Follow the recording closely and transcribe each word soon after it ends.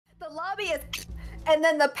lobby is, and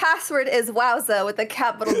then the password is Wowza with a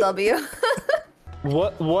capital W.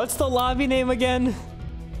 What's the lobby name again?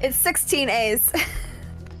 It's 16 A's.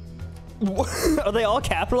 Are they all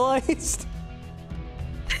capitalized?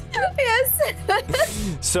 Yes.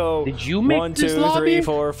 So did you make 1, 2, this lobby? 3,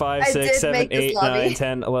 4, 5, I 6, did 7, make this 8, lobby. 9,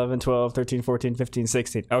 10, 11, 12, 13, 14, 15,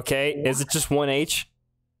 16. Okay, is it just one H?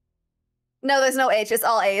 No, there's no H. It's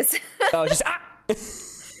all A's. Oh, just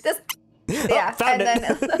Just, yeah, found and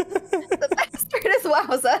it. then the password is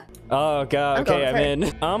Wowza. Oh god, I'm okay, going I'm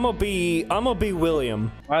for in. I'm gonna be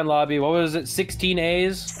William. Fine lobby. What was it? 16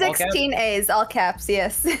 A's? 16 A's, all caps,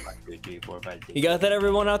 yes. 1, 2, 3, 4, 5, 6. You got that,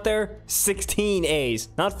 everyone out there? 16 A's,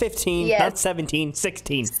 not 15, Yes. not 17,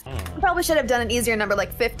 16. Probably should have done an easier number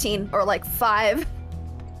like 15 or like 5.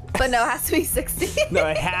 But no, it has to be 16. No,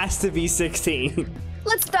 it has to be 16.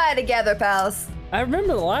 Let's die together, pals. I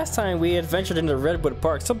remember the last time we had ventured into Redwood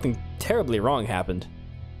Park, something terribly wrong happened.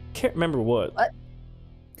 Can't remember what. What?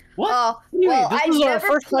 What? Oh, Anyway, well, this I was our never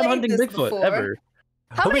first time played hunting this Bigfoot before. ever.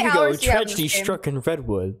 How A many week ago, hours do you have in tragedy this game? struck in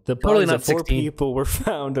Redwood. The Totally bodies not of 4 16. people were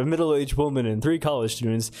found, a middle-aged woman and 3 college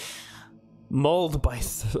students, mauled by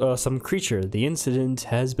some creature. The incident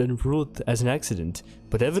has been ruled as an accident,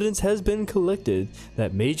 but evidence has been collected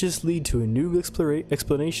that may just lead to a new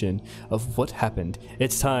explanation of what happened.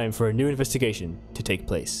 It's time for a new investigation to take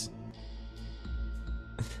place.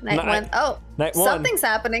 Night one. Oh, Night one. something's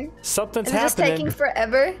happening. Something's Is it just happening. taking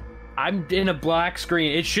forever? I'm in a black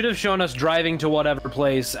screen. It should have shown us driving to whatever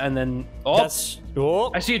place, and then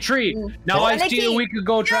Oh, I see a tree. Mm. Now Oh, I and a see a key. week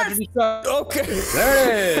ago tragedy struck. okay.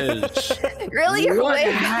 There it is. Really? You're What way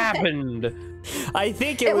back. happened? I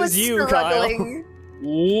think it It was you, Kyle. struggling.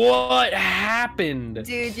 What happened?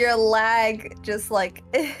 Dude, your lag just like.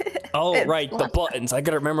 Oh, it right, the launched. buttons. I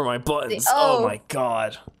gotta remember my buttons. Oh. Oh my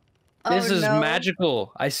god. This Oh, is no.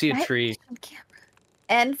 magical. I see a Night tree. vision camera.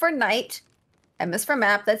 N for night. M is for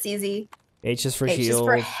map. That's easy. H is for H is shield.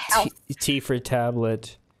 for health. T for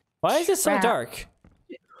tablet. Why is it so Crap. dark?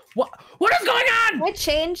 What is going on? Can I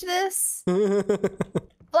change this?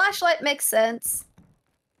 Flashlight makes sense.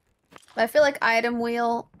 But I feel like item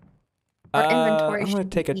wheel or inventory. I'm gonna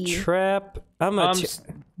should take a be- trap. I'm gonna.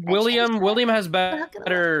 William has Not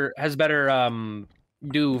gonna better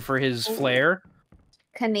do for his Ooh. flare.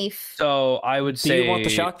 Knife. So I would Do say you want the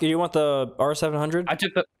shock? Do you want the R700?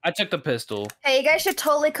 I took the pistol. Hey, you guys should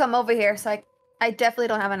totally come over here. So I definitely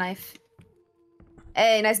don't have a knife.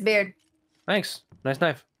 Hey, nice beard. Thanks. Nice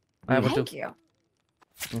knife. I have one Thank too. you.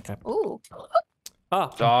 Okay. Ooh. Ah,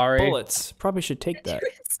 Sorry. bullets. Probably should take that.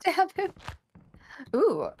 Stab him.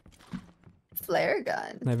 Ooh. Flare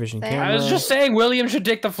gun. Night vision Thank- camera. I was just saying William should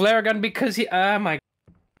take the flare gun because he my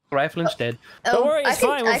rifle instead. Don't Oh, worry, I it's can-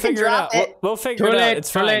 fine. I We'll can figure it drop out. We'll figure Too it out. late.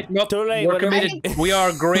 It's Too fine. late. Nope. Too late. We're whatever. committed. We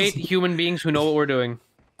are great human beings who know what we're doing.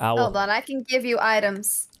 Owl. Hold on, I can give you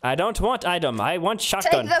items. I don't want item. I want Take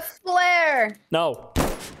shotgun. the flare. No.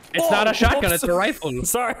 It's Oh, not a shotgun. whoops. It's a rifle.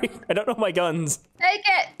 Sorry, I don't know my guns. Take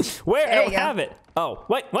it. Where? There I you don't go. have it. Oh,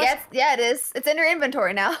 wait, what? Yes, yeah, it is. It's in your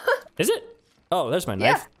inventory now. Is it? Oh, there's my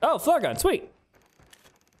Yeah. knife. Oh, flare gun, sweet.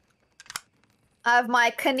 I have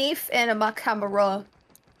my knife and my camera.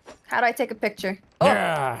 How do I take a picture? Oh,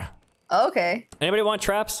 Yeah. okay. Anybody want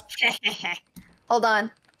traps? Hold on.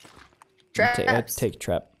 I'd Traps. take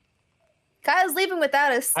trap. Kyle's leaving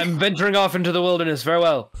without us. I'm venturing off into the wilderness.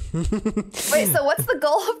 Farewell. Wait, so what's the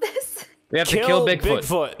goal of this? We have to kill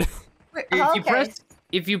Bigfoot. Wait, If oh, you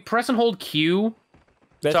okay. press and hold Q.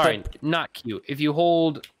 That's Sorry, not Q. If you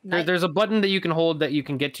hold, Night. there's a button that you can hold that you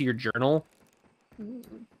can get to your journal.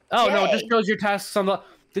 Oh no, it just Yay. shows your tasks on the.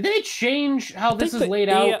 Did they change how this is they, laid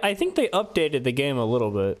out? Yeah, I think they updated the game a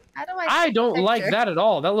little bit. How do I I take a don't like picture? that at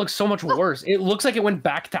all. That looks so much worse. It looks like it went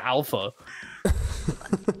back to alpha.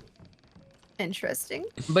 Interesting.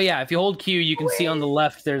 But yeah, if you hold Q, you can see on the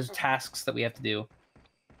left there's tasks that we have to do.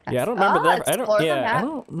 Yeah, I don't remember that. I explore don't. the Yeah, I map.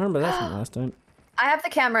 don't remember that from last time. I have the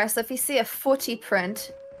camera, so if you see a footy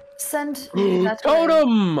print, send me that way.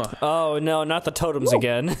 Totem! Oh no, not the totems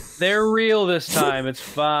again. They're real this time. It's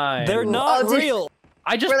fine. They're not Oh, did- real.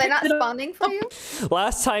 I just Were they picked not it up. spawning for you?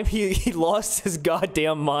 Last time he lost his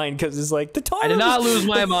goddamn mind because it's like the totems. I did not lose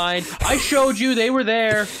my mind. I showed you they were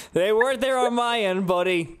there. They weren't there on my end,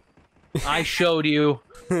 buddy. I showed you.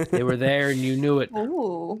 They were there and you knew it.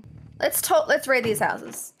 Ooh. Let's raid these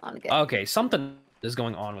houses on again. Okay, something is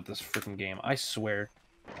going on with this freaking game. I swear.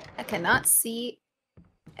 I cannot see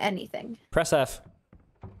anything. Press F.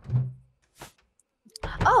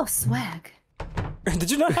 Oh, swag.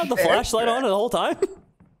 Did you not have the flashlight on the whole time?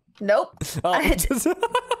 Nope. Oh. I-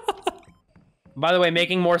 By the way,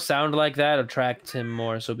 making more sound like that attracts him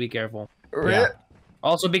more, so be careful. Yeah.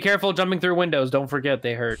 Also, be careful jumping through windows. Don't forget,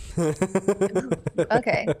 they hurt.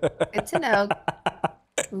 Okay, good to know.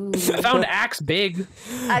 Ooh. I found axe big.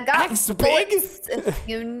 I got Axe bullets if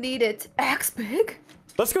you need it. Axe big?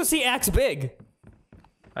 Let's go see Axe Big.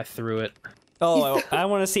 I threw it. Oh, I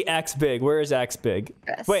want to see Axe Big. Where is Axe Big?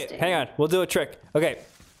 Wait, hang on. We'll do a trick. Okay.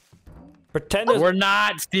 Pretend there's... We're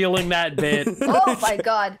not stealing that bit. Oh my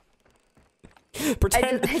god.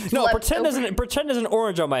 Pretend... I just No, leapt pretend there's an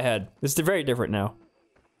orange on my head. This is very different now.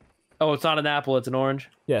 Oh, it's not an apple, it's an orange?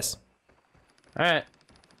 Yes. Alright.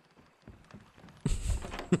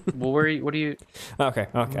 Well, what do you... Okay,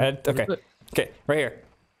 okay, okay. Okay, right here.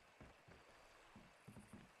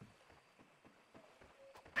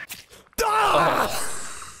 Ah!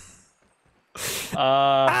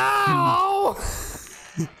 Ow!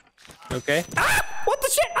 Okay. Ah! What the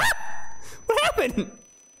shit? Ah! What happened?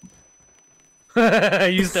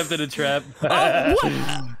 You stepped in a trap. Oh, what?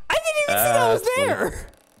 I didn't even see that was there.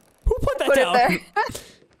 Who put that down? It there.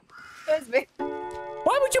 It was me.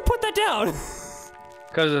 Why would you put that down?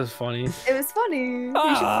 Because it's funny. It was funny.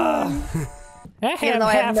 I Even though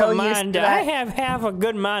I have no use for that. I have half a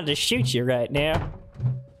good mind to shoot you right now.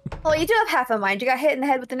 Well, you do have half a mind. You got hit in the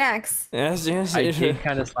head with an axe. Yes, yes. I did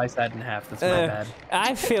kind of slice that in half. That's my bad.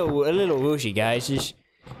 I feel a little woozy, guys. Just...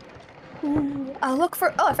 I'll look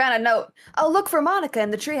for. Oh, I found a note. I'll look for Monica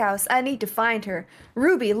in the treehouse. I need to find her.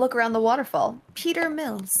 Ruby, look around the waterfall. Peter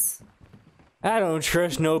Mills. I don't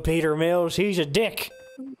trust no Peter Mills. He's a dick.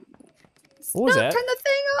 What was that? Turn the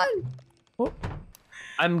thing on. What?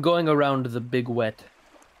 I'm going around the big wet.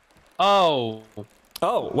 Oh.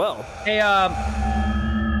 Oh, well. Hey,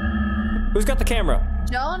 Who's got the camera?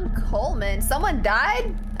 John Coleman. Someone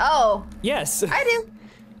died? Oh. Yes. I do.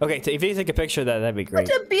 Okay, if you take a picture of that, that'd be great.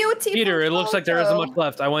 Such a beautiful Peter, it looks like there isn't photo. much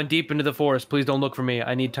left. I went deep into the forest. Please don't look for me.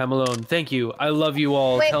 I need time alone. Thank you. I love you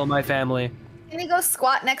all. Wait. Tell my family. Can you go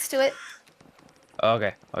squat next to it?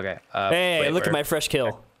 Okay, okay. Hey, wait, look at where? my fresh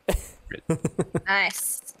kill.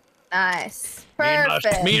 Nice. Nice. Me and my-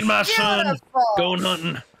 Perfect. me and my son Beautiful. going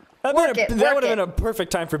hunting. That Work would it, have work been it. a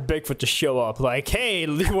perfect time for Bigfoot to show up. Like, hey,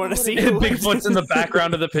 you want to see who Bigfoot's in the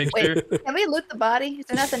background of the picture. Wait, can we loot the body? Is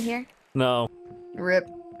there nothing here? No. Rip.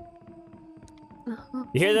 You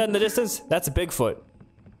hear that in the distance? That's a Bigfoot.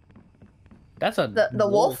 That's a The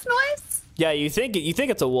wolf noise? Yeah, you think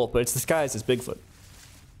it's a wolf, but it's disguised as Bigfoot.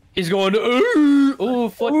 He's going. Ooh, oh,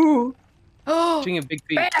 foot. Ooh. Oh. Showing a big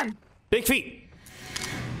feet. Bam! Big feet.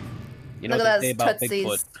 You know Look what at they say those about tootsies.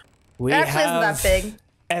 Bigfoot. We It actually isn't that big.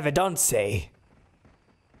 evidence.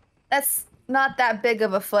 That's not that big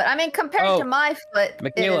of a foot. I mean, compared Oh, to my foot,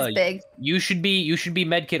 Michaela, it is big. You should be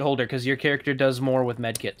medkit holder because your character does more with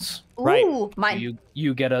medkits. Right. Ooh, mine.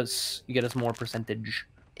 You get us more percentage.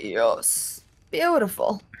 Yes.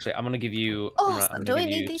 Beautiful. Actually, I'm gonna give you. Oh, I'm gonna, so I'm do gonna we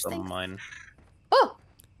give need you these some things? of mine. Oh,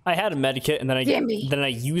 I had a medikit, and then Gimme. I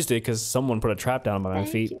used it because someone put a trap down by my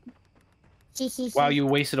feet. Wow, you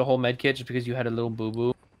wasted a whole medkit just because you had a little boo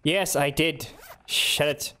boo. Yes, I did. Shut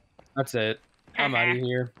it. That's it. I'm out of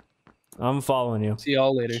here. I'm following you. See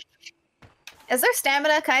y'all later. Is there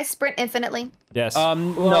stamina? Can I sprint infinitely? Yes.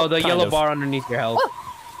 No, Well, the kind yellow of. bar underneath your health.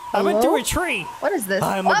 I went Hello? through a tree. What is this?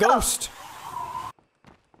 I'm a Oh, ghost.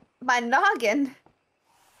 My noggin.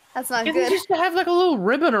 That's not It good. used to have like a little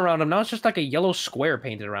ribbon around him. Now it's just like a yellow square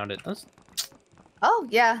painted around it. That's, Oh,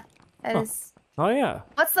 yeah. That is. Oh yeah.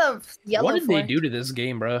 What's the yellow what did for? they do to this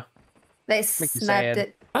game, bro? They Makes me sniped sad.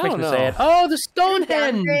 it. I Makes don't me know. sad. Oh, the Downgrade?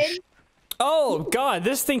 Stonehenge. Oh god,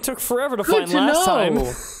 this thing took forever to Good find to last time.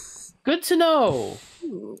 know. Good to know.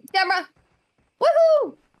 Camera.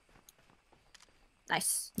 Woohoo!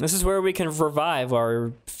 Nice. This is where we can revive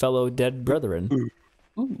our fellow dead brethren.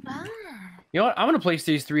 Ah. You know what? I'm gonna place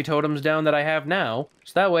these 3 totems down that I have now,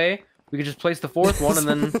 so that way we can just place the 4th one and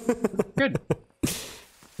then good.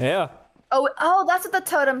 Yeah. Oh, that's what the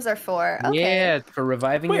totems are for. Okay. Yeah, for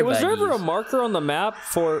reviving. Wait, your was there ever a veggies. marker on the map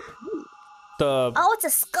for the Oh, it's a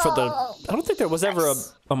skull. for the I don't think there was ever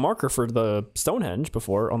Nice. a marker for the Stonehenge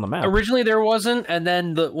before on the map. Originally there wasn't, and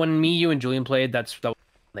then when me, you, and Julian played, that's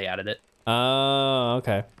they added it. Oh,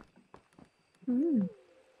 okay.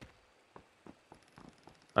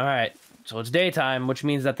 All right, so it's daytime, which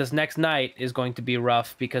means that this next night is going to be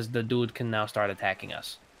rough because the dude can now start attacking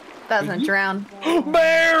us. Doesn't drown.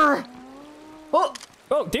 Bear! Oh,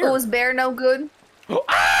 Oh dear. was bear no good?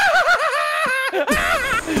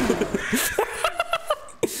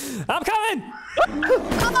 I'm coming.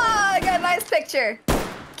 Come on, I got a nice picture.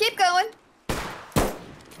 Keep going.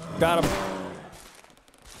 Got him.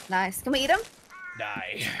 Nice. Can we eat them?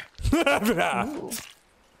 Die.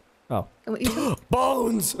 Oh. Can we eat them?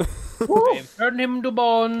 Bones. They've turned him to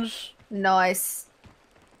bones. Nice.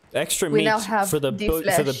 Extra We meat now have for the the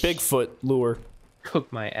for the flesh. Bigfoot lure.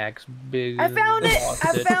 Cook my axe big. I found it.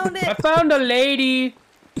 I found I it. found a lady.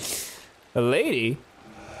 A lady?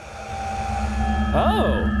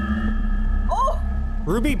 Oh. Oh,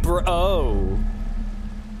 Ruby oh.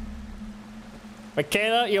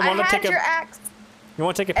 Michaela, you I want to had take your a axe, you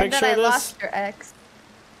want to take a and picture then I of this? lost your axe.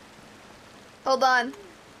 Hold on.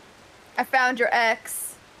 I found your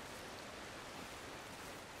axe.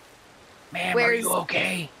 Ma'am, are Where's- you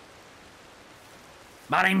okay?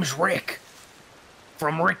 My name's Rick.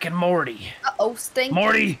 From Rick and Morty. Uh-oh, stink.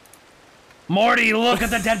 Morty! Morty, look at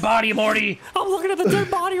the dead body, Morty! I'm looking at the dead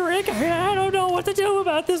body, Rick. I don't know what to do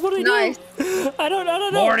about this. What do I Nice. do? I don't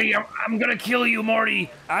know. Morty, I'm gonna kill you, Morty!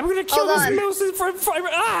 I'm gonna kill Hold this on. moose in front.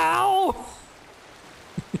 Ow!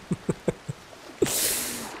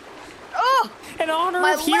 Oh, In honor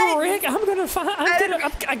My of you, leg. Rick, I'm gonna find.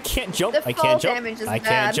 I can't jump. The I fall can't jump. damage is I can't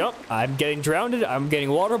bad. jump. I'm getting drowned. I'm getting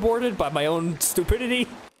waterboarded by my own stupidity.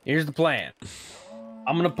 Here's the plan.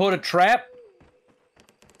 I'm gonna put a trap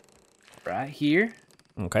right here.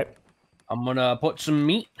 Okay. I'm gonna put some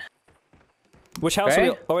meat, Which house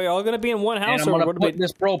Okay. are we all gonna be in one and house, I'm or gonna what? put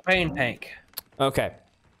this propane tank. Okay.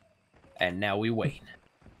 And now we wait.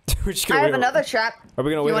 We're just I gonna have wait- another trap. Are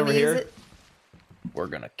we gonna You wait want over to use here? it? We're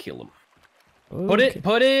gonna kill him. Okay.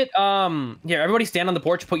 Put it, here, everybody stand on the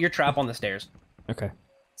porch, put your trap on the stairs. Okay.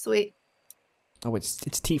 Sweet. Oh, it's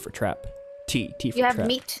T for trap. T for You have trap.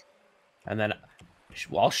 meat. And then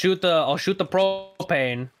I'll shoot the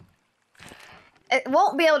propane. It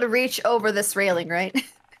won't be able to reach over this railing, right?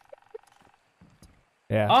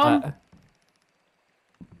 Yeah.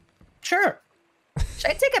 Sure.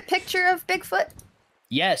 Should I take a picture of Bigfoot?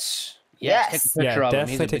 Yes. Yes. Take a picture yeah, of him.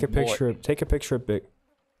 definitely He's a take a big boy. picture. Take a picture of Big.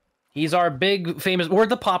 He's our big famous. We're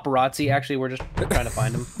the paparazzi. Actually, we're just trying to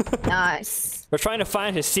find him. Nice. We're trying to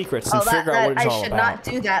find his secrets Oh, and figure out what it's I all should about. not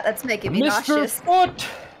do that. That's making me Mr. nauseous. Foot.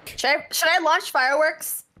 Should I launch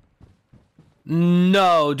fireworks?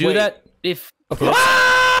 No, do Wait. that if. Okay.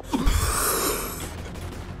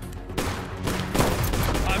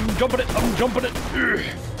 I'm jumping it. I'm jumping it. Ugh.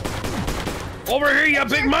 Over here, you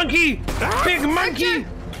big monkey! Big monkey!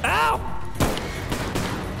 Ow!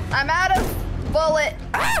 I'm out of bullet.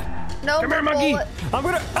 No Come more here, monkey. bullet. I'm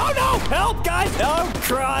gonna. Oh no! Help, guys! Oh,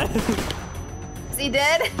 crud! Is he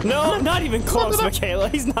dead? No, not even close, Michaela.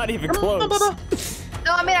 He's not even close.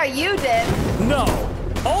 No, I mean, are you dead? No.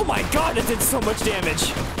 Oh my God! That did so much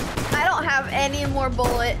damage. I don't have any more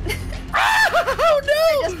bullet. Oh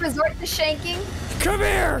no! Just resort to shanking. Come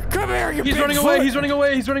here! Come here! You He's big running away. foot. He's running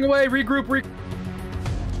away. He's running away. Regroup.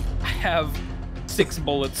 I have 6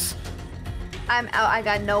 bullets. I'm out. I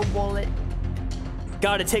got no bullet.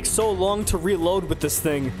 God, it takes so long to reload with this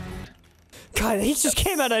thing. God, he just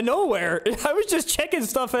came out of nowhere. I was just checking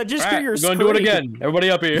stuff and I just All hear right, your we're scream. gonna do it again. Everybody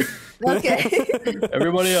up here. Okay.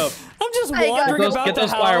 Everybody up. I'm just I got- wandering Get those- about get the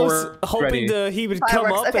those house, fireworks hoping ready. he would come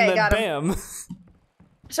Fireworks, up okay, and got then 'em. bam.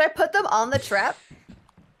 Should I put them on the trap?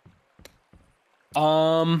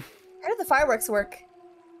 How do the fireworks work?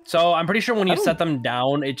 So I'm pretty sure when you I don't- set them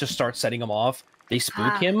down, it just starts setting them off. They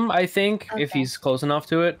spook Ah. him, I think, if Okay. he's close enough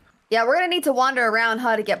to it. Yeah, we're gonna need to wander around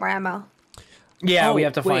how to get more ammo. Yeah, we Oh,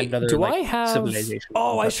 have to wait, find other do like, I have... civilization.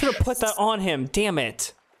 Oh, I should have put that on him. Damn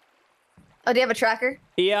it. Oh, do you have a tracker?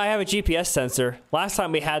 Yeah, I have a GPS sensor. Last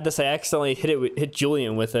time we had this, I accidentally hit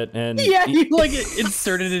Julian with it, and Yeah, you like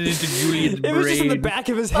inserted it into Julian's it was just in the brain. back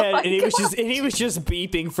of his head, and he was just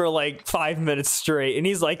beeping for like 5 minutes straight, and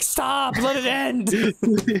he's like, "Stop! Let it end!"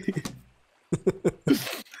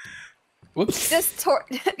 Whoops.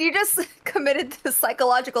 You just committed to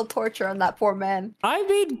psychological torture on that poor man. I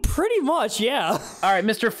mean, pretty much, yeah. All right,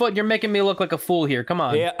 Mr. Foot, you're making me look like a fool here. Come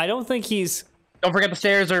on. Yeah, I don't think he's. Don't forget the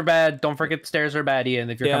stairs are bad. Don't forget the stairs are bad, Ian.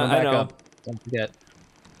 If you're Yeah, coming I back know. up, don't forget.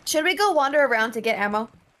 Should we go wander around to get ammo?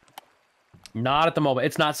 Not at the moment.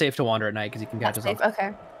 It's not safe to wander at night because he can catch That's us safe. off.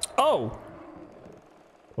 Okay. Oh.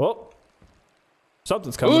 Well,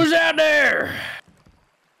 something's coming. Who's out there?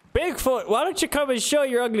 Bigfoot, why don't you come and show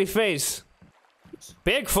your ugly face?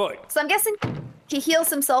 Bigfoot. So I'm guessing he heals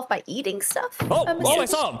himself by eating stuff. Oh, I'm I assuming.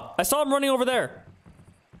 saw him. I saw him running over there.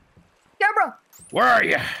 Yeah, bro. Where are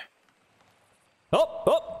you? Oh,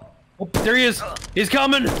 oh. Oh, there he is. He's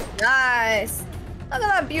coming. Nice. Look at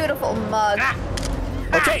that beautiful mug.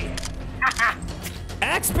 Okay.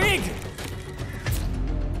 Axe big.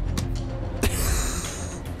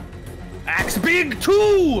 Axe big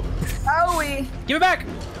too. Oh, we. Give it back.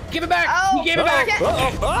 Give it back. Oh, He gave it back. okay.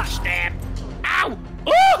 Oh. Stab. Ow.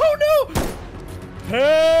 Oh no.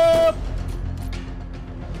 Help.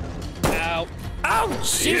 Ow.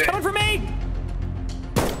 Ouch! He's coming for me!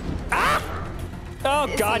 Ah! Oh,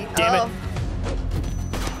 Is God he? damn it. Oh.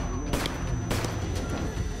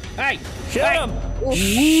 Hey! Shoot him!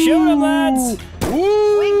 Shoot him, lads!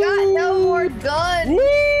 We got no more guns.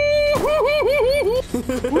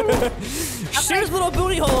 Shoot his little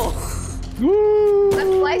booty hole!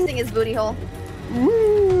 I'm slicing his booty hole.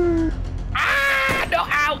 Ah! No!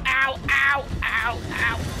 Ow! Ow! Ow! Ow!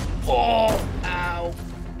 Ow! Oh! Ow!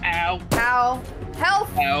 Ow! Ow.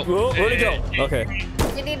 Health. Ow! Oh, where'd he go? Okay.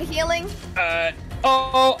 You need healing?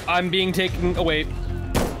 Oh! I'm being taken away.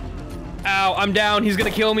 Ow! I'm down. He's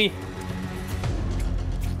gonna kill me.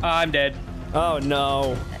 I'm dead. Oh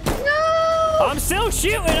no. No! I'm still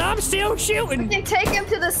shooting! I'm still We shooting! can take him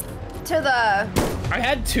to the. I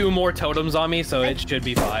had 2 more totems on me, so it should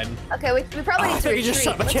be fine. Okay, we probably Oh, I need to think you just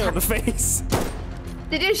shot retreat. my kid in the face.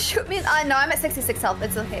 Did you shoot me? No, I'm at 66 health.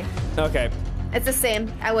 It's okay. Okay. It's the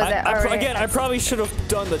same. I was at. Again, I probably should have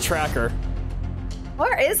done the tracker.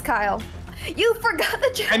 Where is Kyle? You forgot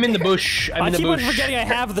the tracker. I'm in the bush. I'm in the keep on bush. forgetting I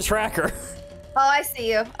have the tracker. Oh, I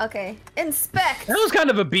see you. Okay. Inspect. That was kind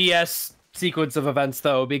of a BS sequence of events,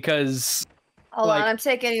 though, because Hold like- on, I'm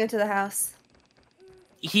taking you to the house.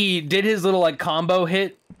 he did his little like combo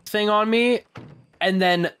hit thing on me, and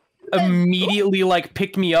then immediately like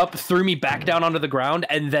picked me up, threw me back down onto the ground,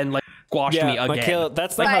 and then like squashed me again. Michaela,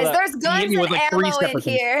 that's like Guys, how there's He hit guns me and with, like, 3 ammo in separate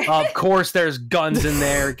things. here. Of course, there's guns in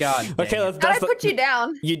there. God. dang Okay, it. How'd I that's put you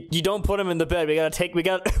down? you don't put him in the bed. We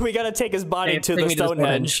gotta take his body Hey, to bring the me to the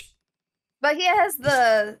Stonehenge. But he has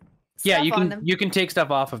the Yeah, stuff you on can him. you can take stuff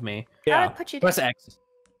off of me. How'd I Yeah. put you down? Press X.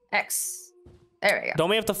 X. There we go. Don't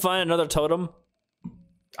we have to find another totem?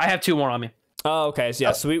 I have 2 more on me. Oh, okay. So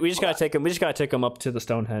yeah, so we just gotta take him. We just gotta take him up to the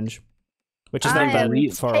Stonehenge, which is I not am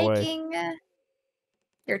that far away. taking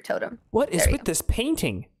your totem. What is There you with this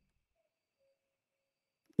painting?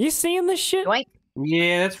 You seeing this shit? Doink.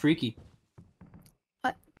 Yeah, that's freaky.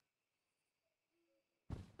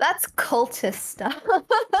 That's cultist stuff.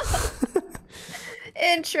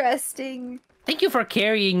 Interesting. Thank you for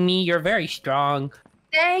carrying me. You're very strong.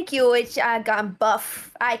 Thank you, which I got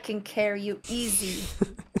buff. I can carry you easy.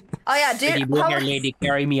 Oh yeah, dude. how- lady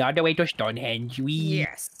carry me all the way to Stonehenge.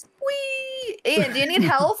 Yes. Wee. Ian, do you need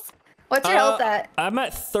health? What's your health at? I'm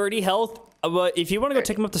at 30 health. But if you want to go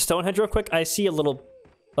take him up to Stonehenge real quick, I see a little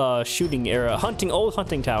shooting area, old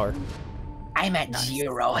hunting tower. I'm at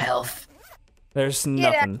 0 health. There's out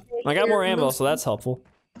nothing. of I got more here, ammo, so Lucy. that's helpful.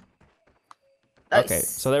 Nice. Okay,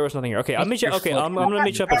 so there was nothing here. Okay, I'll meet you. You're Okay, full. I'm gonna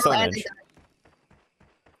meet you up at Stonehenge.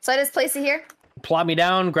 So I just place it here. Plot me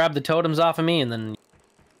down, grab the totems off of me, and then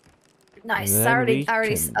Nice. Then I we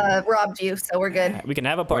already can- robbed you, so we're good. We can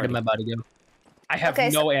have a where party. did my body go? I have Okay,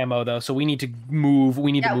 no ammo though, so we need to move.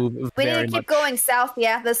 We need Yeah, to move We very need to keep much. going south.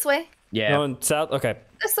 Yeah, this way. Yeah. Going south. Okay,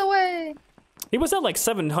 This way. he was at like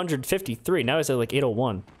 753. Now he's at like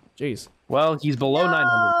 801. Jeez. Well, he's below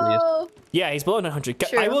 900, please. No. Yeah, he's below 900. I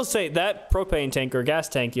True. will say that propane tank or gas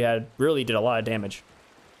tank you had really did a lot of damage.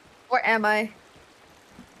 Where am I?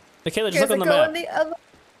 Michaela, just Here's look on a the go map. in the other.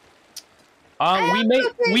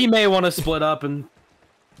 We may want to split up and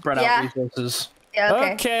spread Yeah. out resources. Yeah,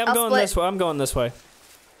 okay. Okay, I'm I'll going split. this way. I'm going this way.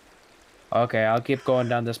 Okay, I'll keep going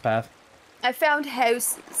down this path. I found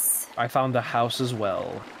houses. I found the house as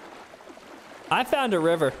well. I found a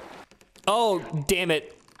river. Oh, damn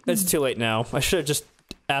it. It's too late now. I should have just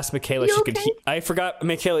asked Michaela if You she could okay? I forgot,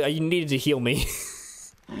 Michaela, you needed to heal me.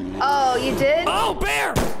 Oh, you did? Oh,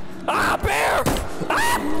 bear! Ah, bear!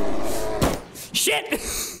 Ah! Shit!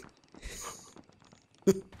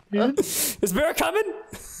 Is bear coming?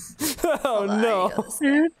 Oh, no.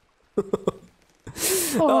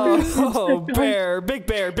 Oh, bear. Big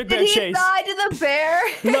bear. Big bear Did he chase. die to the bear?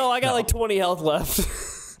 No, I got like 20 health left.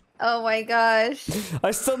 Oh my gosh.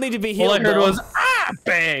 I still need to be All healed. I heard though. was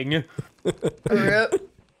bang. Rip.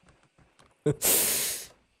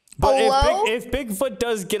 But Hello? if Bigfoot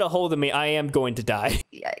does get a hold of me, I am going to die.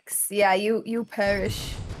 Yikes. Yeah, you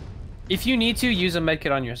perish. If you need to, use a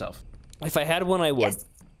medkit on yourself. If I had one, I would. Yes.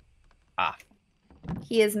 Ah.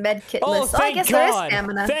 He is medkitless. Oh, I thank guess there is God!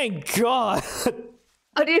 stamina. Thank God!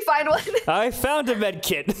 Oh, did you find one? I found a med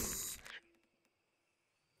kit.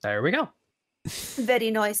 There we go.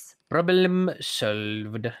 Very nice. Problem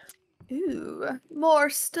solved. Ooh, more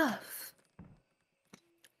stuff.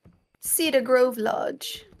 Cedar Grove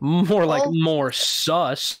Lodge. More like Oh. more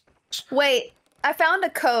sus. Wait, I found a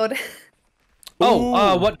code.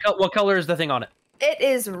 Oh, Ooh. what color is the thing on it? It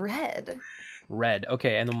is red. Red.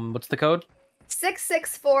 Okay, and then what's the code?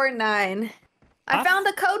 6649. I found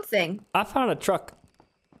a code thing. I found a truck.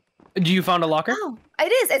 Do you found a locker? Oh, it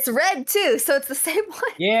is. It's red too, so it's the same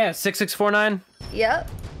one. Yeah, 6649. Yep.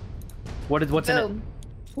 What's in it? Boom.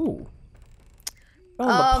 Ooh. Found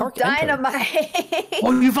the park entrance. Dynamite.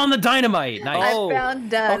 Oh, you found the dynamite. Nice. Oh, I found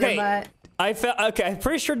dynamite. I felt okay. I'm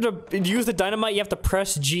pretty sure to use the dynamite, you have to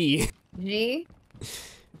press G. G.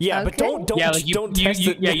 Yeah, but Okay. don't test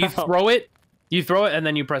it. Yeah, you now. throw it. You throw it, and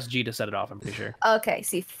then you press G to set it off. I'm pretty sure. Okay,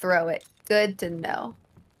 so you throw it. Good to know.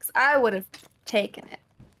 'Cause I would have taken it.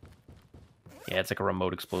 Yeah, it's like a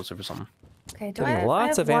remote explosive or something. Okay, do Getting I have,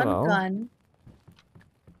 lots I of have one ammo. gun?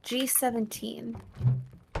 G17.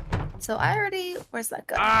 So I already. Where's that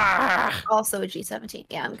gun? Ah! Also a G17.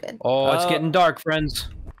 Yeah, I'm good. Oh, it's getting dark, friends.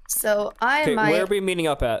 So I Okay, might. where are we meeting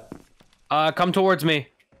up at? Come towards me.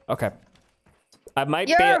 Okay. I might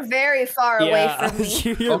You're be. very far away from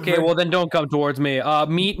me. You're Okay, very- well then don't come towards me.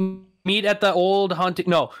 Meet at the old hunting.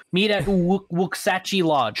 No, meet at Wuxachi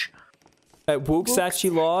Lodge. At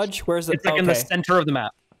Wuxachi Lodge? Where's it? It's like in the center of the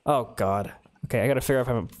map. Oh god. Okay, I gotta figure out if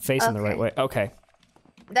I'm facing the right way. Okay.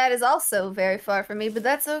 That is also very far from me, but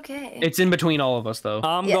that's okay. It's in between all of us, though.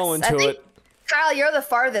 I'm Yes, going I to think- it. Kyle, you're the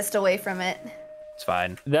farthest away from it. It's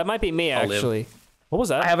fine. That might be me I'll live. actually. What was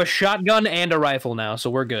that? I have a shotgun and a rifle now, so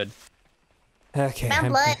we're good. Okay. Found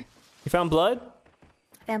blood. You found blood?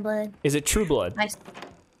 Found blood. Is it true blood? Nice.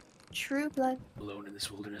 True blood. Alone in this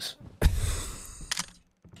wilderness. I'm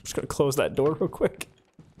just gonna close that door real quick.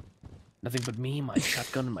 Nothing but me, my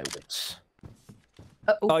shotgun, and my wits.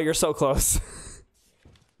 Oh, you're so close.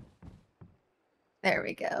 There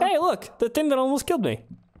we go. Hey, look, the thing that almost killed me.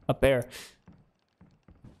 Up there.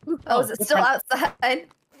 Oh, is it still outside?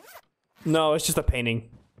 No, it's just a painting.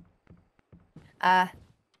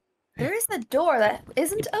 There is a door that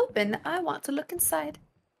isn't open. I want to look inside.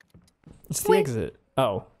 It's the Wait. exit.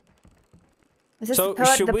 Oh. Is this So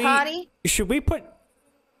the potty? should we put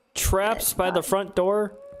traps by the front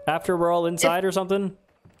door after we're all inside or something?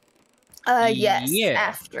 Yes. Yeah.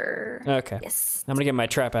 After. Okay. Yes. I'm gonna get my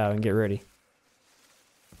trap out and get ready.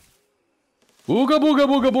 Ooga booga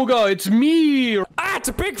booga booga, it's me! Ah, it's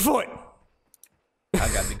a Bigfoot! I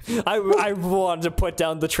got big feet. I wanted to put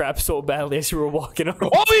down the trap so badly as you were walking over.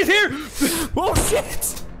 Oh, he's here! Oh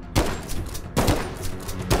shit!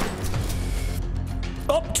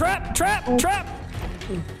 Oh, trap!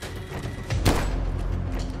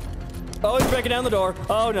 Oh, he's breaking down the door.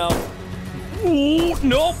 Oh no. Ooh,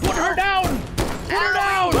 no, put her down! Put her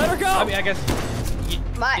down! Let her go! I mean, I guess.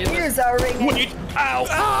 My Yeah, ears are ringing. Ow!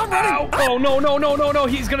 Ah, I'm running. Ow! Oh, no,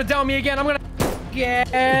 he's gonna down me again. I'm gonna.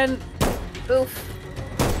 Again. Oof.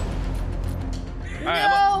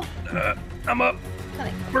 Alright, No. I'm up.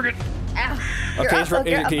 Honey. We're good. Ow. Okay, You're he's up.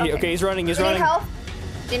 You're up. okay, he's running. He's Do you need running. help?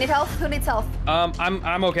 Do you need help? Who needs help?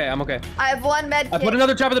 I'm okay. I'm okay. I have one med I kit. put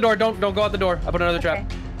another trap at the door. Don't go out the door. I put another Okay.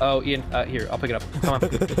 trap. Oh, Ian. Here, I'll pick it up. Come on.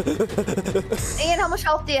 Ian, how much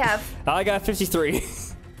health do you have? I got 53.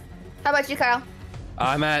 How about you, Kyle?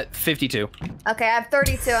 I'm at 52. Okay, I have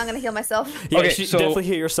 32. I'm gonna heal myself. Yeah, Okay, you should so- definitely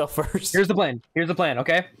heal yourself first. Here's the plan.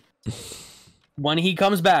 Okay. When he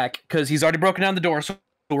comes back, because he's already broken down the door, so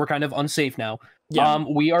we're kind of unsafe now. Yeah.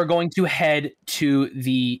 We are going to head to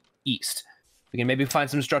the east. We can maybe find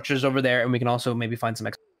some structures over there, and we can also maybe find some.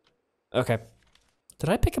 Okay. Did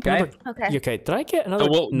I pick up Okay. another? Okay. Okay. Did I get another?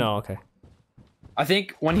 we'll- No. Okay. I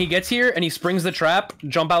think when he gets here and he springs the trap,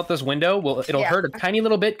 jump out this window. Well, it'll Yeah. hurt a tiny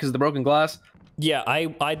little bit because of the broken glass. Yeah.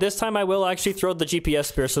 I this time I will actually throw the GPS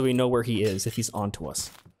spear so we know where he is if he's onto us.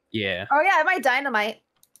 Yeah. Oh yeah, I have my dynamite.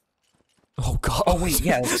 Oh god. Oh, wait,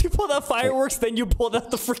 yeah. You pulled out fireworks, then you pulled out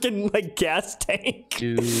the freaking like gas tank.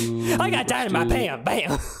 Dude. I got dynamite. Bam,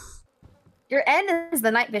 bam. Your N is the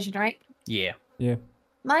night vision, right? Yeah. Yeah.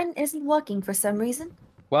 Mine isn't working for some reason.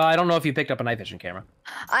 Well, I don't know if you picked up a night vision camera.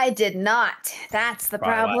 I did not. That's the Right,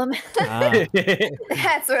 problem. Ah.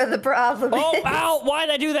 That's where the problem Oh, is. ow! Why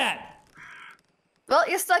did I do that? Well,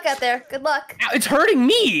 you're stuck out there. Good luck. Ow, it's hurting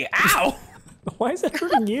me! Ow! Why is that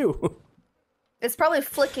hurting you? It's probably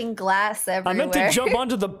flicking glass I everywhere. meant to jump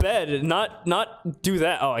onto the bed and not do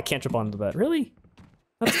that. Oh, I can't jump onto the bed. Really?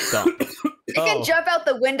 That's dumb. You can jump out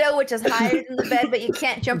the window, which is higher than the bed, but you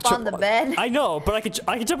can't jump on the bed. I know, but I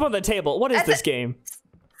can jump on the table. What is That's this it. game?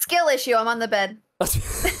 Skill issue. I'm on the bed.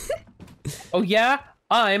 Oh, yeah?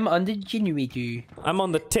 I'm on the generator. I'm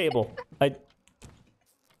on the table.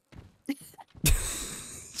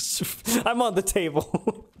 I'm on the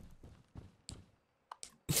table.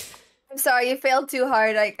 I'm sorry, you failed too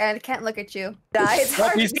hard. I can't look at you. Die. It's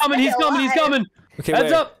hard He's to coming, stay he's coming, he's alive. coming! Okay, Heads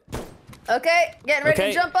wait. up! Okay, getting ready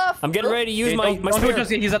Okay, to jump off. I'm getting ready to use Okay, my don't do it spear.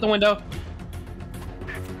 just yet. He's at the window.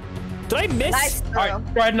 Did I miss? Nice throw.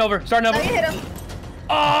 Alright, starting over, starting over. Oh, you hit him.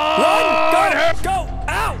 Oh! Run! It hurts! Go!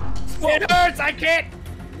 Ow! It hurts! I can't!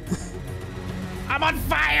 I'm on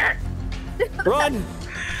fire! Run!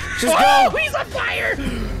 Just Oh, go! he's on fire!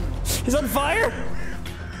 He's on fire!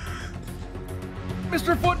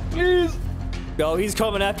 Mr. Foot, please! No, he's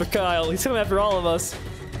coming after Kyle. He's coming after all of us.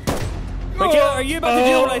 Michaela, are you about to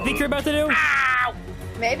do what I think you're about to do? Ow!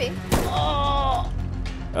 Maybe. Oh.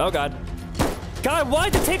 Oh god. God, why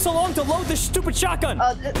did it take so long to load this stupid shotgun?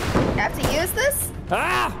 Oh, I have to use this?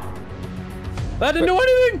 Ah! That didn't do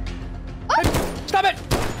anything! Oh, Stop it!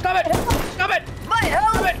 Stop it! Stop it! my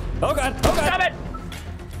health! Stop it! Oh god, oh god. Stop it!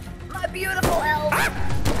 My beautiful health! Ah!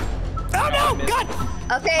 Oh no, god!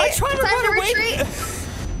 Okay, I tried to time run to away. retreat.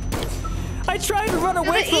 I tried to run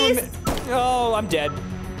away the from him. east. Oh, I'm dead.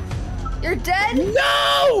 You're dead?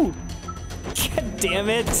 No! God damn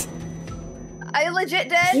it. Are you legit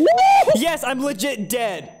dead? Yes, I'm legit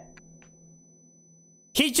dead.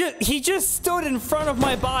 He just stood in front of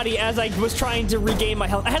my body as I was trying to regain my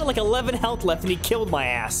health. I had like 11 health left and he killed my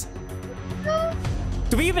ass.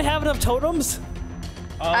 Do we even have enough totems?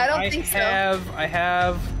 I don't think so. I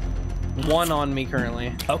have one on me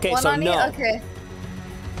currently. Okay, One so on no. you? Okay.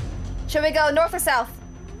 Should we go north or south?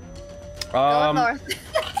 Go north.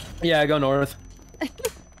 Yeah, go north.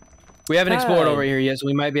 We haven't explored over here yet, so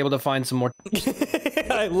we might be able to find some more.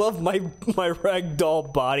 I love my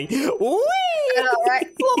ragdoll body. Whee! I know, right?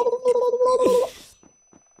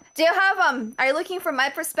 Do you have are you looking from my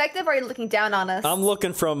perspective or are you looking down on us? I'm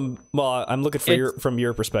looking from from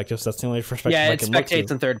your perspective. So that's the only perspective Yeah, I it can look to.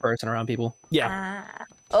 spectates in third person around people. Yeah.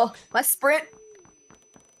 Oh, my sprint.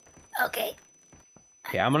 Okay.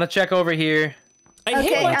 Yeah, I'm gonna check over here. I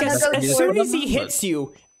hate Okay, like I'm as gonna go soon towards as he hits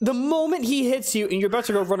you, the moment he hits you and you're about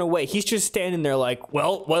to go run away, he's just standing there like,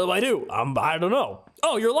 well, what do? I don't know.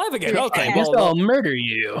 Oh, you're alive again. Okay, I guess well, I'll murder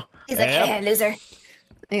you. He's like, Yep. hey, loser. And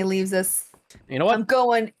he leaves us. You know what? I'm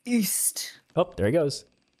going east. oh, there he goes.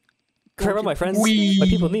 Farewell, my friends. Wee. My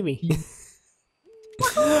people need me.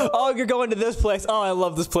 Oh, you're going to this place. Oh, I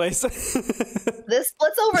love this place. Let's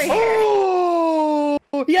over here. Oh,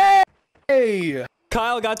 yay!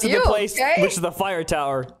 Kyle got to the You, place, okay? which is the fire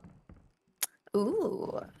tower.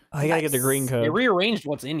 Ooh. I gotta get the green They code. rearranged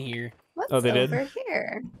what's in here. What's Oh, they did? over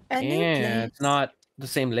here? A new Yeah, place. it's not the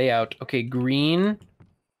same layout. Okay, green.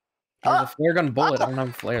 There's a flare gun bullet. I don't have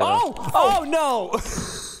a flare though. Oh no!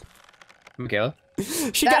 Michaela.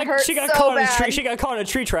 She That got hurts caught so in a tree. bad. She got caught in a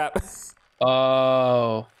tree trap.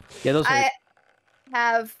 Oh, yeah, those. I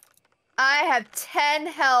hurt. have 10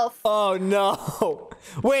 health. Oh no!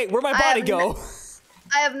 Wait, where'd my I body have go?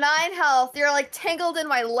 I have 9 health. You're like tangled in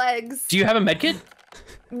my legs. Do you have a medkit?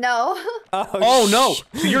 No. Oh no!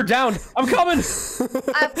 So you're down. I'm coming.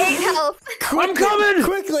 I have 8 health. I'm coming.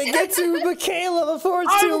 Quickly, get to Michaela before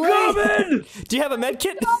it's too I'm late. coming. Do you have a med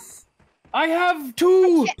kit? I have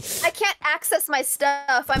 2. I can't access my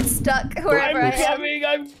stuff. I'm stuck wherever I I'm am. coming.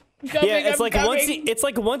 I'm coming. Yeah, it's I'm like coming.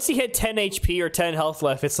 once you hit 10 HP or 10 health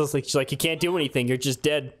left, it's just like you can't do anything. You're just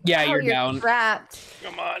dead. Yeah, Oh, you're down. trapped.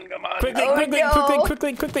 Come on, come on. Quickly, Oh, quickly,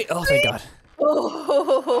 no. quickly. Oh, thank God.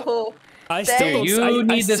 Oh. I still Here, don't. You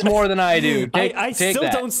need this more than I do. I Take still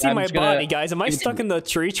that. don't see I'm my just gonna body, guys. Am I give it to stuck you. in the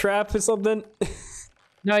tree trap or something?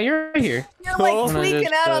 No, you're here. You're like Oh. tweaking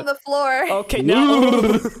Just, out on the floor. Okay, now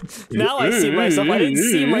now I see myself. I didn't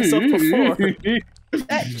see myself before.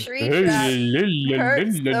 That tree trap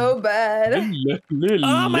hurts so bad.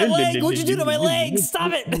 Oh, my leg! What'd you do to my leg?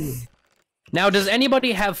 Stop it! Now, does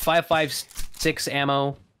anybody have 5.56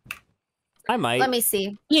 ammo? I might. Let me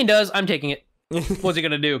see. Ian does. I'm taking it. What's he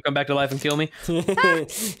gonna do? Come back to life and kill me?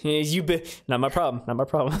 You be not my problem. Not my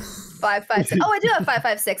problem. 5, 5, 6. Oh, I do have 5,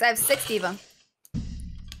 5, 6. I have 60 of them.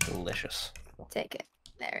 Delicious. Take it.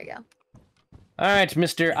 There we go. All right,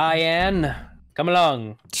 Mr. Ian, come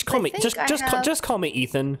along. Just call I me. think Just I just have- just call me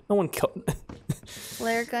Ethan. No one.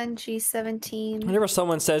 Flare gun G17. Whenever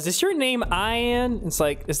someone says, "Is your name Ian?" It's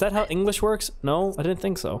like, is that how English works? No, I didn't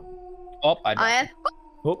think so. Oh, I don't. Ian.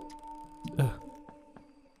 Oh.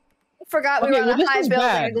 Forgot we Okay, were on well, a this high is building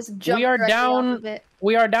bad. and just jumped We are directly down. off of it.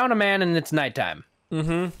 We are down a man, and it's nighttime.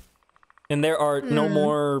 Mm-hmm. And there are no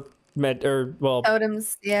more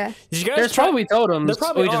Totems, yeah. Did you guys There's try- probably totems. There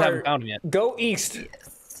probably we just are. haven't found them yet. Go east.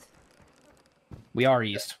 We are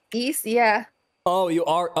east. East, yeah. Oh, you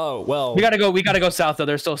are. Oh, well. We gotta go. We gotta go south though.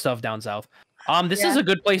 There's still stuff down south. This is Yeah. a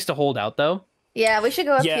good place to hold out though. Yeah, we should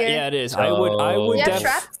go up Yeah, here. yeah, it is. I would. You have def-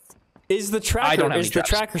 traps? Is the I don't tracker? have Is any the traps.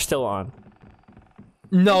 tracker still on?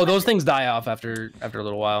 No, those things die off after a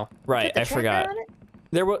little while. Right, Put the I tracker forgot. on it?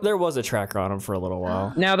 There was a tracker on him for a little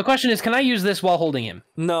while. Now the question is, can I use this while holding him?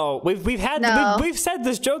 No, we've had No. we've said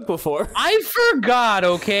this joke before. I forgot.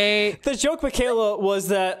 Okay. The joke, Michaela, was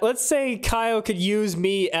that let's say Kyle could use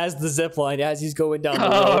me as the zipline as he's going down the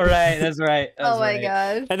road. Oh right, that's right. Oh my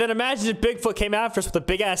god. And then imagine if Bigfoot came after us with a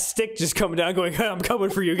big ass stick just coming down, going, "Hey, I'm coming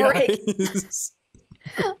for you guys."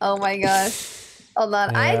 Right. Oh my gosh. Hold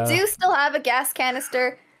on. Yeah. I do still have a gas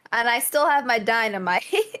canister and I still have my dynamite.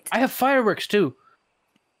 I have fireworks too.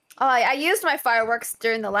 Oh, I used my fireworks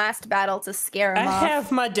during the last battle to scare him off. I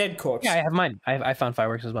have my dead corpse. Yeah, I have mine. I found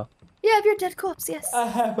fireworks as well. You have your dead corpse, yes. I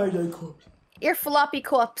have my dead corpse. Your floppy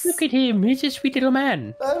corpse. Look at him. He's a sweet little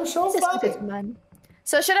man. I'm so He's a floppy. sweet man.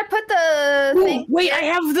 So should I put the thing? Wait, I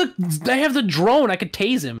have the drone. I could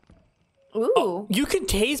tase him. Ooh. Oh, you can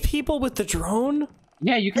tase people with the drone?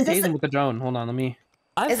 Yeah, you can Is this tase him with the drone. Hold on, let me.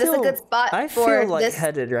 Is this a good spot I for feel this?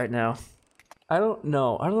 lightheaded right now. I don't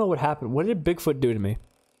know. I don't know what happened. What did Bigfoot do to me?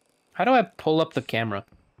 How do I pull up the camera?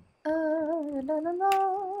 La, la,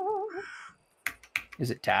 la. Is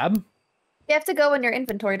it tab? You have to go in your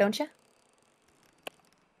inventory, don't you?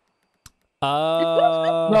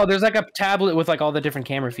 No, there's like a tablet with like all the different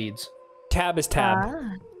camera feeds. Tab is tab.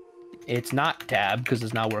 Ah. It's not tab because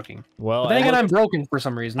it's not working. Well, But then again, I'm broken for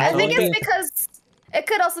some reason. I so think like- it's because it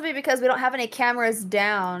could also be because we don't have any cameras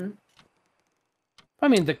down. I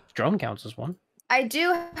mean, the drone counts as one. I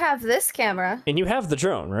do have this camera. and you have the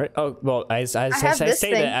drone, right? Oh, well, as I have say this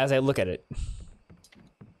that thing. as I look at it.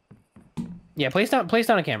 Yeah, place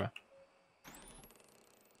down a camera.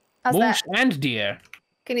 How's Moose that? and deer.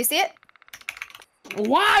 Can you see it?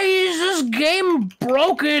 Why is this game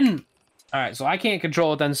broken? All right, so I can't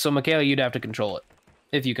control it then. So Michaela, you'd have to control it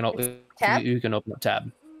if you can. Tab? You can open up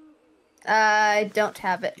tab. I don't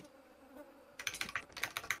have it.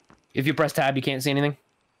 If you press tab, you can't see anything.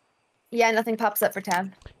 Yeah, nothing pops up for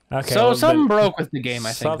tab. Okay. So well, something then broke with the game, I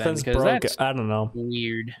think. something's then, 'cause broke. that's I don't know.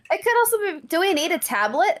 weird. It could also be. Do we need a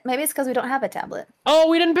tablet? Maybe it's because we don't have a tablet. Oh,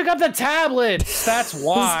 we didn't pick up the tablet. That's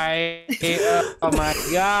why. Oh my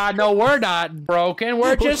god! No, we're not broken.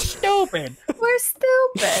 We're just stupid. We're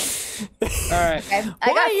stupid. All right. Okay, I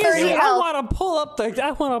got Why 30 is it? I health. want to pull up the.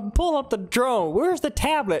 I want to pull up the drone. Where's the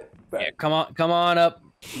tablet? Yeah, come on up.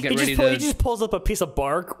 Get ready He to. just pulls up a piece of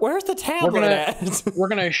bark. Where's the tablet at? We're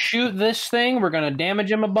gonna shoot this thing. We're gonna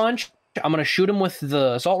damage him a bunch. I'm gonna shoot him with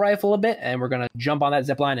the assault rifle a bit, and we're gonna jump on that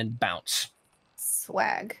zip line and bounce.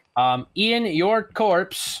 Swag. Ian, your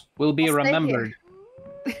corpse will be I'll stay remembered.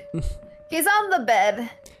 He's on the bed.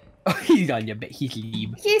 Oh, he's on your bed. He's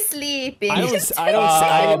sleep. He's sleeping. I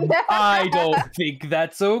don't think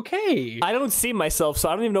that's okay. I don't see myself, so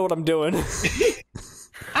I don't even know what I'm doing.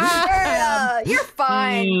 You're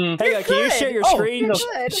fine. Hang on, can you good. share your Oh, screen? you're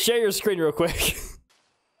good. Share your screen real quick.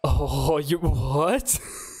 Oh, you what?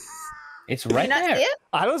 It's Can right you not there. see it?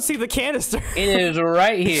 I don't see the canister. It is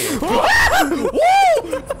right here.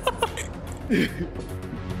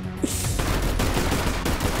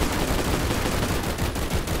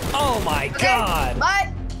 Oh my Okay, god! But.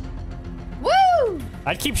 Woo!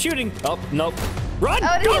 I'd keep shooting. Oh, nope. Run!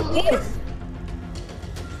 Oh, did Go! he leave?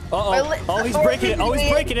 Uh-oh. Oh, he's Or breaking it. did Oh, he's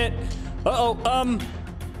he- breaking it. Uh-oh.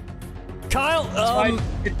 Kyle,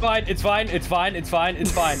 It's fine. It's fine. It's fine. It's fine.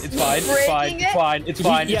 It's fine. It's fine. It's fine. Breaking It's it? fine. It's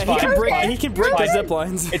fine. yeah, It's fine. he can break the zip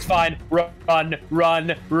lines. It's fine. Run.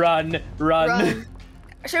 Run.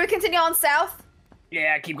 Should we continue on south?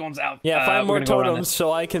 Yeah, keep going south. Yeah, find we're more gonna go around totems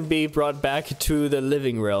so I can be brought back to the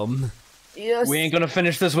living realm. Yes. We ain't gonna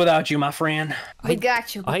finish this without you, my friend. We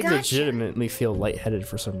got you. We I got you. legitimately feel lightheaded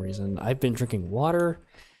for some reason. I've been drinking water.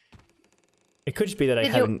 It could just be that I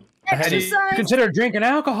Did you haven't. exercise? Consider drinking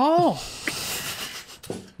alcohol. It's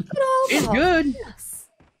alcohol. good. Yes.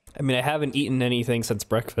 I mean, I haven't eaten anything since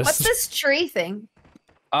breakfast. What's this tree thing?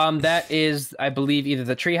 That is, I believe, either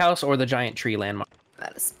the treehouse or the giant tree landmark.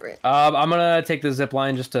 That is Brit. I'm gonna take the zip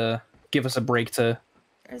line just to give us a break to.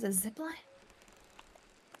 There's a zip line.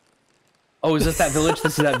 Oh, is this that village?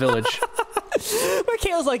 This is that village.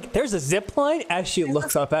 Michaela's like, there's a zip line as she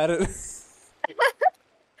looks up at it.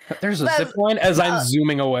 There's a That- zip line as I'm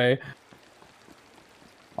zooming away.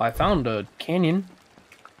 I found a canyon.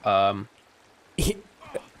 Oh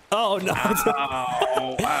no!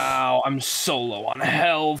 Ow, ow, I'm so low on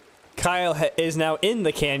health. Kyle is now in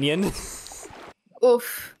the canyon.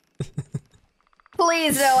 Oof.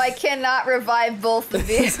 Please, no, I cannot revive both of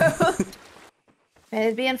you.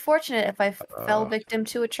 It'd be unfortunate if I fell victim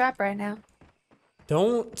to a trap right now.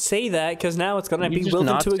 Don't say that, because now it's gonna Can you be just willed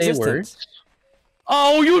not into say existence. words?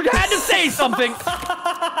 Oh, you had to say something.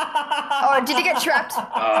 Oh, did you get trapped?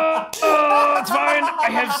 It's fine. I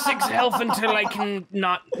have 6 health until I can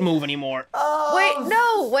not move anymore. Wait,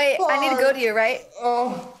 no, wait. I need to go to you, right?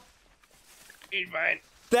 It's fine.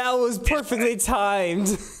 That was perfectly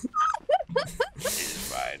timed.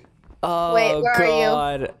 It's fine. Oh Wait, where are you?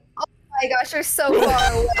 god! Oh my gosh, you're so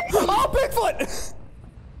far away. Oh, Bigfoot!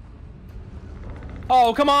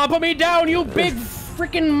 Oh, come on, put me down, you big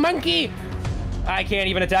freaking monkey. I can't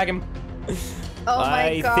even attack him. Oh my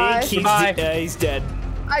I gosh. think Bye. he's dead.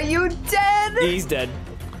 Are you dead? He's dead.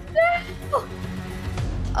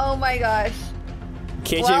 Oh my gosh.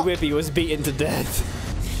 KJ Well- Whippy was beaten to death.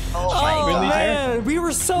 Oh my Oh god. man, we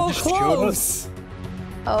were so Just showed close.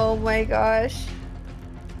 Oh my gosh.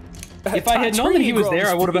 If I had known that he was there,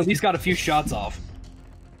 I would have at least. least got a few shots off.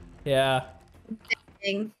 Yeah.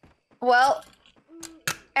 Dang. Well,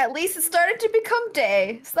 at least it started to become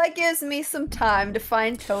day, so that gives me some time to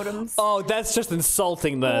find totems. Oh, that's just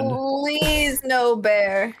insulting then. Please, no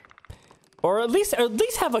bear. Or at least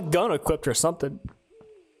have a gun equipped or something.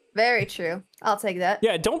 Very true. I'll take that.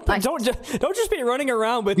 Yeah, don't just be running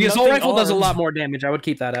around with The assault nothing rifle does a armed. lot more damage. I would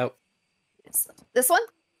keep that out. This one?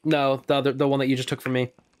 No, the one that you just took from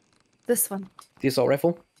me. This one. The assault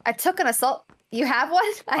rifle. I took an assault. You have one?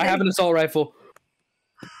 I have an assault rifle.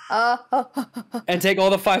 And take all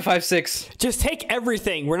the 5.56. Just take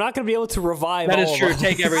everything. We're not going to be able to revive That all is of true. them.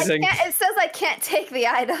 Take everything. It says I can't take the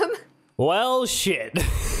item. Well, shit.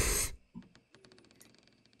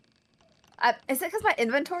 Is it because my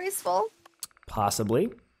inventory is full? Possibly.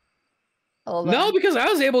 Hold on. No, because I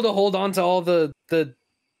was able to hold on to all the.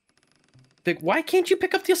 Why can't you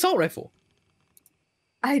pick up the assault rifle?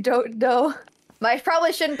 I don't know. I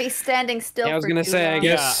probably shouldn't be standing still. Yeah, I was for gonna too say, I long.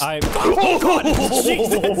 guess- Yeah, I. Oh god!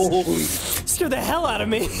 Jesus! Scared the hell out of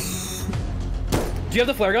me. Do you have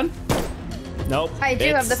the flare gun? Nope. I do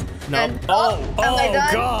have it's- the No. gun. Oh, am I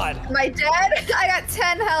done? god. Am I dead? I got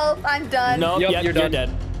 10 health. I'm done. Nope. Yep, Yep, you're you're done. dead.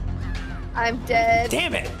 I'm dead.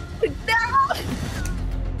 Damn it! No!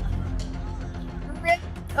 Rip.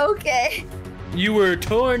 Okay. You were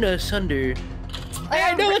torn asunder.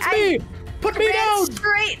 Hey, no, it's me! Put me ran down!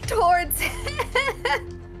 straight towards him.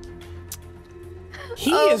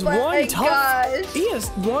 He Oh is my one tough. gosh. He is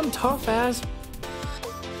one tough ass.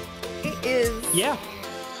 He is. Yeah.